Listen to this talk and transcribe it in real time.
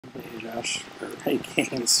Josh. Or, hey,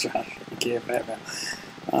 Games, Josh. Okay, Batman.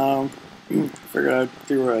 Figured I'd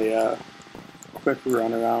do a quick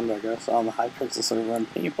run around, I guess, on the Hypixel server on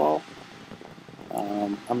Paintball.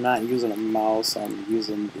 I'm not using a mouse, I'm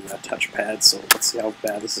using the touchpad, so let's see how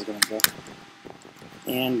bad this is going to go.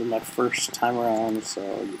 And my first time around, so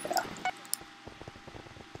yeah.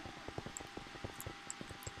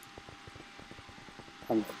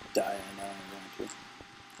 I'm going to die, I know I'm going to.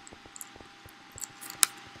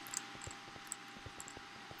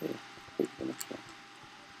 Hey, wait for the next one.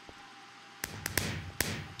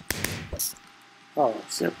 Oh,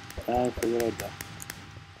 shit. I forgot I'd die.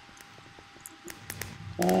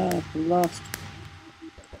 I'm lost.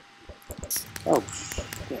 Oh,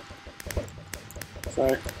 shit.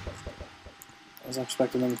 Sorry. I was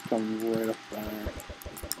expecting them to come right up there.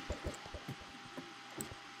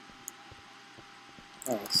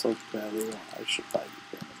 Oh, so badly wrong. I should probably be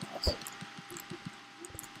putting the mouse.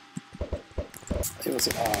 It was,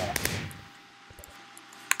 it's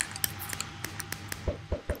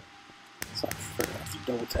not fair. I have to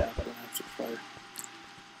double tap when I have to fire.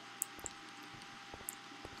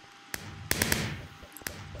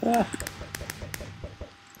 Ah.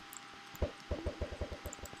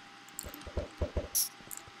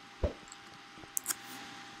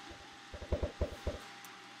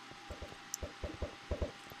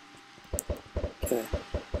 Okay.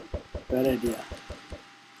 Bad idea.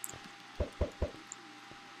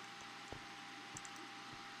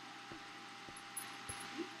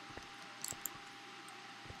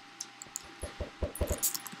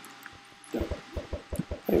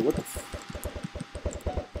 Hey, what the f...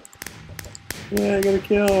 Yeah, I got a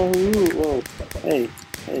kill! Ooh, whoa. Hey,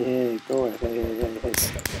 hey, hey, go away. Hey, hey, hey, hey.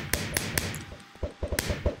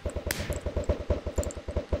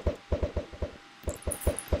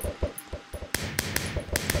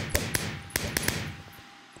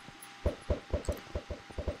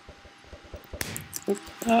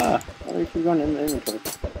 Ah! Why do you keep going in the inventory?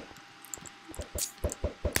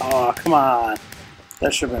 Oh, come on!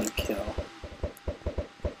 That should have been a kill.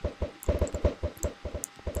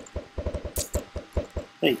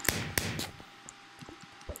 Hey!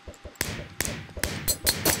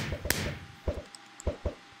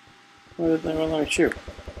 Why did they let me shoot?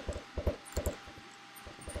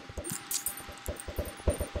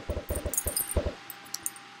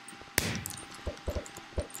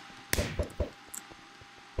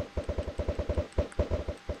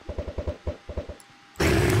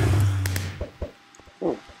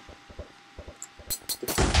 Oh.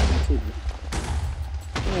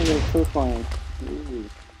 I got a profile. Ooh.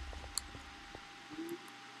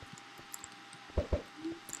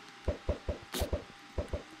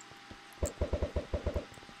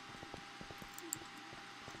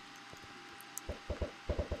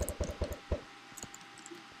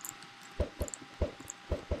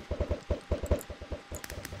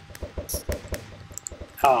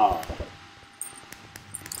 Ah.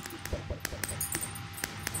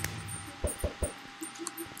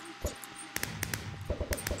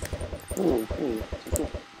 Oh, hey, okay.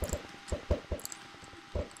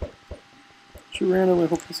 Shoot randomly,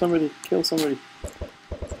 hoping somebody kill somebody.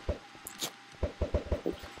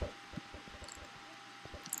 Oops.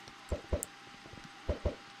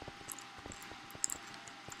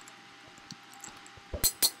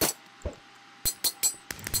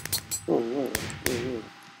 Oh, whoa, whoa, whoa.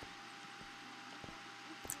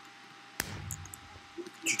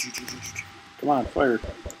 Come on, fire.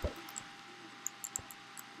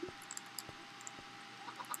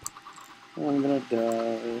 Oh, I'm gonna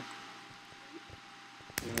die.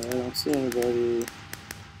 I don't see anybody.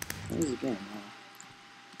 Where's the game now?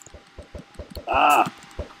 Ah!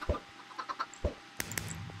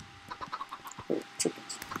 Oh,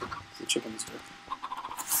 chickens. What's the chickens do?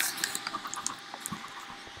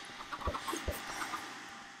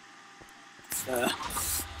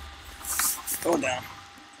 Go down.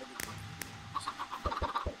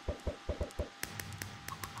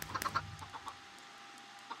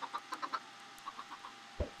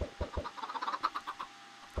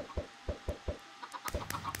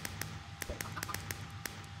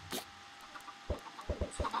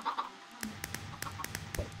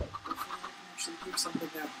 Actually do something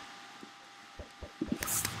now.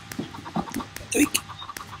 Doink.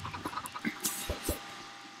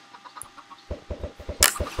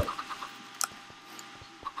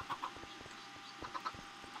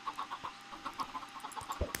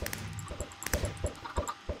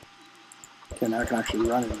 Okay, now I can actually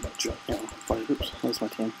run and jump. You know, fire. Oops, that's my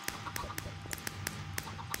team.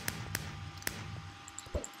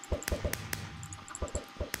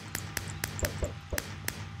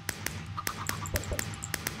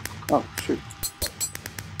 Oh, shoot.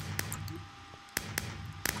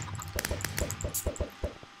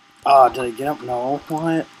 Oh, did I get up? No.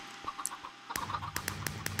 What?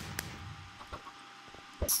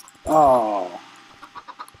 Oh.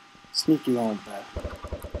 Sneaky little bit.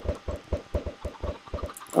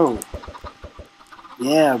 Oh.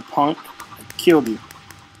 Yeah, punk. I killed you.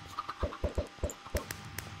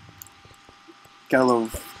 Gotta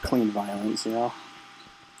love clean violence, you know?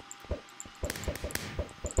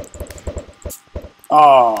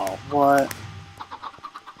 Oh, what?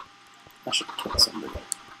 I should kill somebody.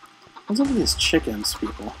 What's up with these chickens,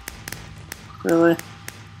 people? Really?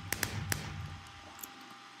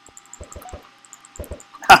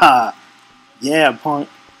 Haha! Yeah, punk.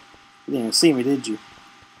 You didn't even see me, did you?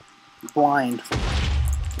 Blind.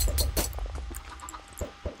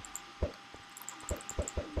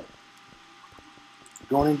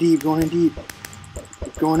 Going in deep, going in deep.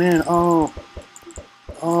 Going in. Oh.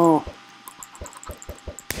 Oh.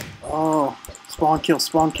 Oh. Spawn kill,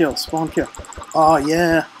 spawn kill, spawn kill. Oh,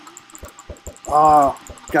 yeah. Oh.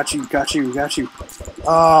 Got you, got you, got you.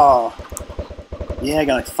 Oh. Yeah, I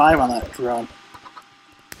got like 5 on that drone.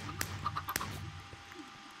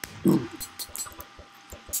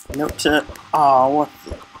 Note to what?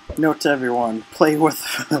 Note to everyone: play with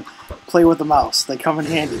play with the mouse. They come in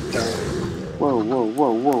handy. Whoa, whoa,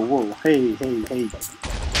 whoa, whoa, whoa! Hey, hey, hey!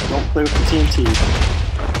 Don't play with the TNT.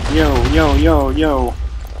 Yo, yo, yo, yo!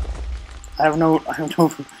 I have no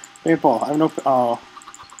paintball. I have no. Oh.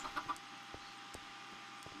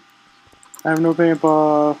 I have no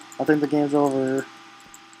paintball. I think the game's over.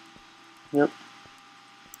 Yep.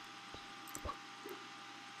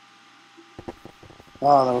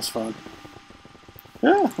 Oh, that was fun.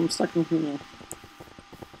 Yeah, I'm stuck in here.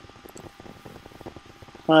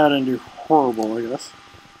 I didn't do horrible, I guess.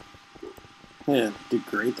 Yeah, didn't do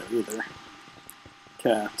great there either.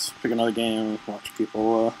 Okay, let's pick another game, watch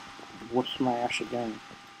people whoop my ass again.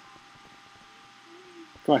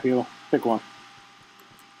 Come on, people, pick one.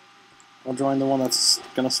 I'll join the one that's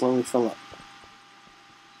gonna slowly fill up.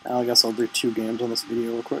 I guess I'll do 2 games on this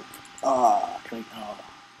video real quick. I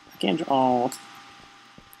can't, oh.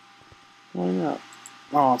 Why not?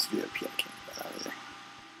 Oh, it's VIP, I can't do that either.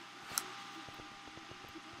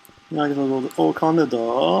 Now I get a little old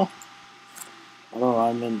Canada. Although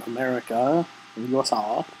I'm in America, in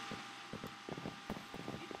USA.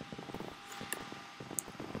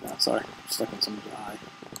 No, sorry, I'm stuck in some eye.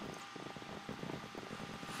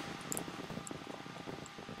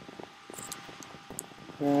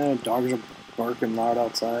 Yeah, dogs are barking loud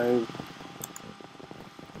outside.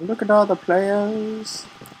 Look at all the players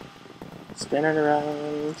spinning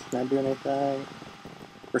around, not doing anything.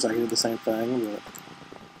 Of course, I do the same thing, but.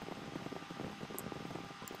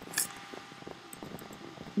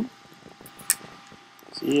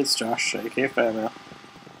 See, it's Josh, aka Fairmail.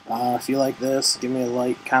 If you like this, give me a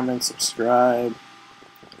like, comment, subscribe.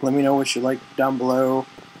 Let me know what you like down below.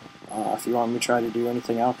 If you want me to try to do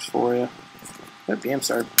anything else for you. Yep, game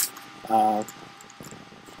start.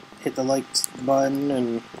 Hit the like button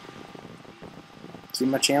and keep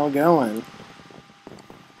my channel going.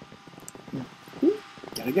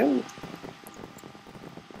 Gotta go.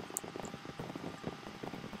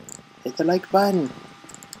 Hit the like button.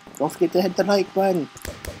 Don't forget to hit the like button.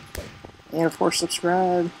 And of course,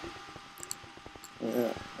 subscribe.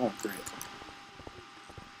 Oh, great.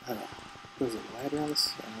 There's a ladder on this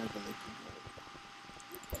side.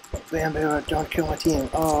 Bam, bam, don't kill my team.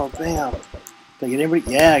 Oh, bam. Did I get anybody?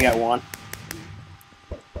 Yeah, I got one.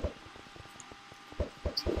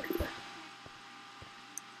 Let's go up here.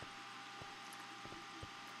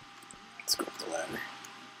 Let's go up the ladder.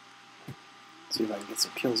 See if I can get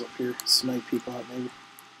some kills up here. Snipe people out, maybe.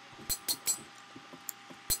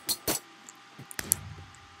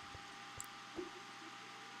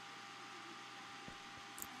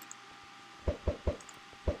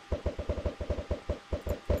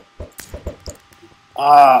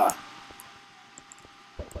 Ah!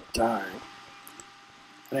 Darn.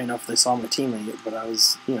 I didn't know if they saw my teammate, but I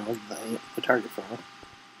was, you know, the target for him.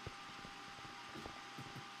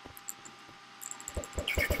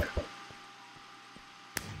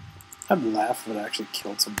 I'd laugh if it actually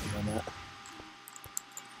killed somebody on that.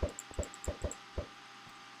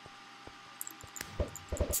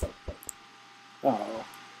 Uh-oh.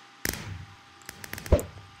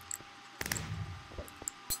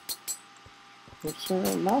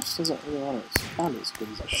 Mouse doesn't really want to respond as good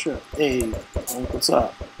as it should. Hey, what's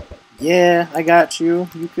up? Yeah, I got you.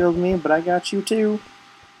 You killed me, but I got you too.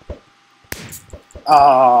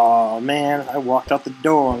 Oh man, I walked out the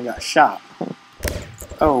door and got shot.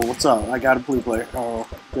 Oh, what's up? I got a blue player. Oh,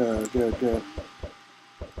 good, good, good.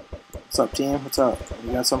 What's up, team? What's up?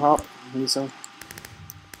 You got some help? Need some?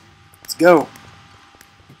 Let's go. Are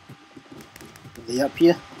they up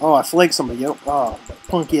here? Oh, I flagged somebody. Yo. Oh,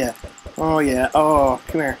 punk, yeah. Oh, yeah. Oh,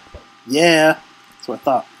 come here. Yeah. That's what I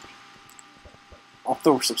thought. I'll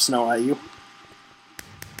throw some snow at you.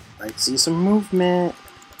 I see some movement.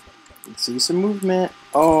 I see some movement.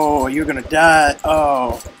 Oh, you're gonna die.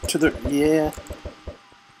 Oh, to the... Yeah.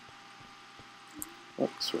 Oh,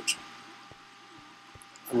 switch.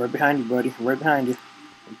 I'm right behind you, buddy. I'm right behind you.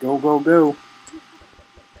 Go, go, go.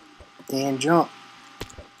 And jump.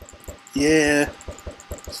 Yeah.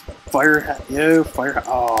 Fire. Yo, fire.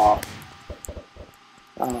 Oh.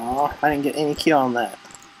 Oh, I didn't get any kill on that.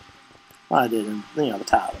 Well, I did in, the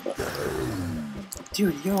top, but...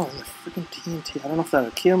 Dude, yo, the freaking TNT. I don't know if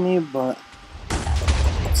that'll kill me, but...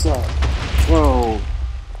 What's up? Whoa.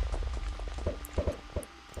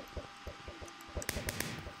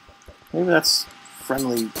 Maybe that's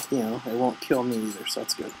friendly, it won't kill me either, so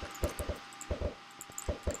that's good.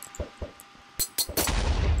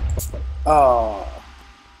 Oh.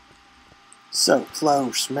 So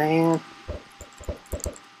close, man.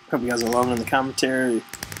 Hope you guys are loving the commentary.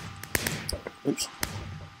 Oops.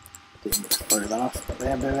 Didn't get fire that off.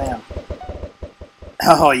 Bam, bam, bam.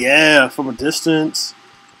 Oh, yeah, from a distance.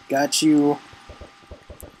 Got you.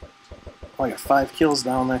 Oh, I got 5 kills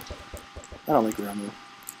down there. I don't like running.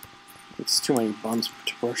 It's too many buttons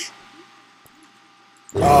to push.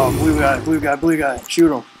 Oh, blue guy, blue guy, blue guy.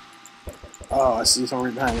 Shoot him. Oh, I see someone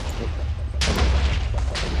right behind me.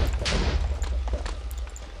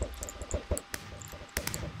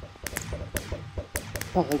 I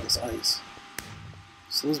don't like this ice.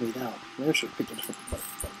 It slows me down. Maybe I should have picked a different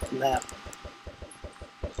map.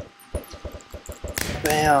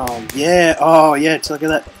 Bam! Yeah! Oh, yeah, look at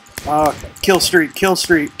that. Oh, kill streak, kill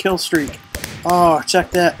streak, kill streak. Oh,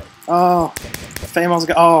 check that. Oh, Famous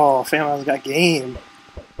got game.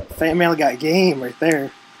 Family got game right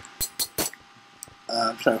there.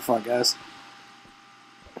 I'm trying to fuck, guys.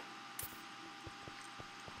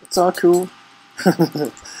 It's all cool.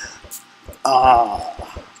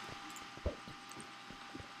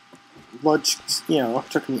 Blood,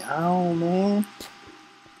 took me out, man.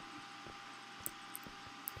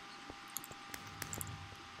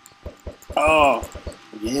 Oh,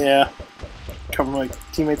 yeah. Cover my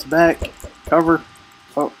teammates back. Cover.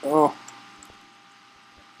 Oh, oh.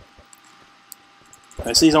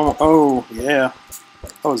 I see someone. Oh, yeah.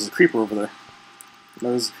 Oh, there's a creeper over there.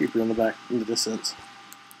 No, there's a creeper in the back, in the distance.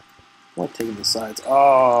 I'm like taking the sides.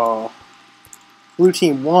 Oh. Blue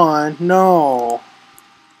team won. No.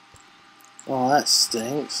 Oh, that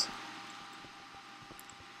stinks.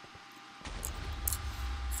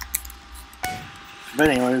 But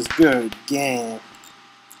anyways, good game.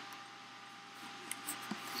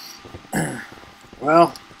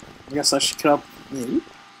 Well, I guess I should cut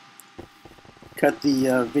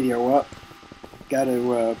the video up. Got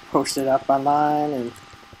to post it up online and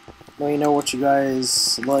let me know what you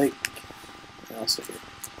guys like.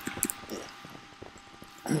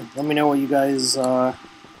 Let me know what you guys would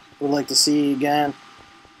like to see again.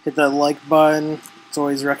 Hit that like button. It's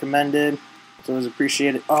always recommended. It's always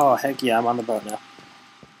appreciated. Oh, heck yeah, I'm on the boat now.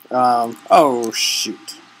 Oh,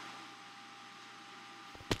 shoot.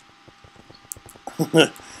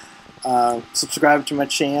 Subscribe to my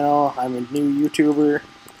channel. I'm a new YouTuber.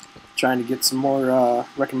 Trying to get some more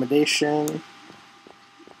recommendation.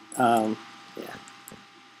 Yeah.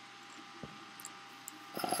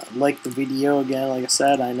 Like the video again, like I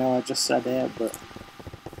said. I know I just said that, but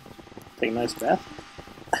take a nice bath.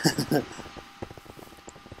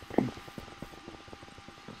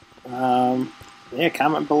 Yeah,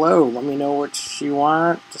 comment below. Let me know what you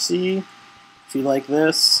want to see. If you like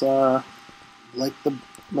this, let me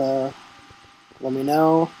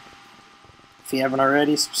know. If you haven't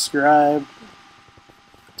already, subscribe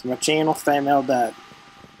to my channel,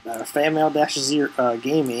 Fammail-0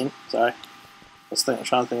 Gaming. Sorry, I'm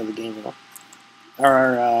trying to think of the gaming one.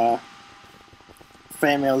 Or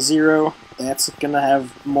Fammail-0. That's gonna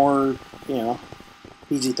have more,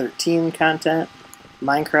 PG-13 content.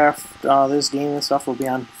 Minecraft, this gaming stuff will be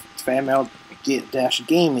on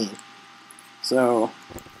Fammail-Gaming. So,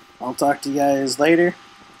 I'll talk to you guys later.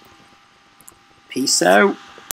 Peace out.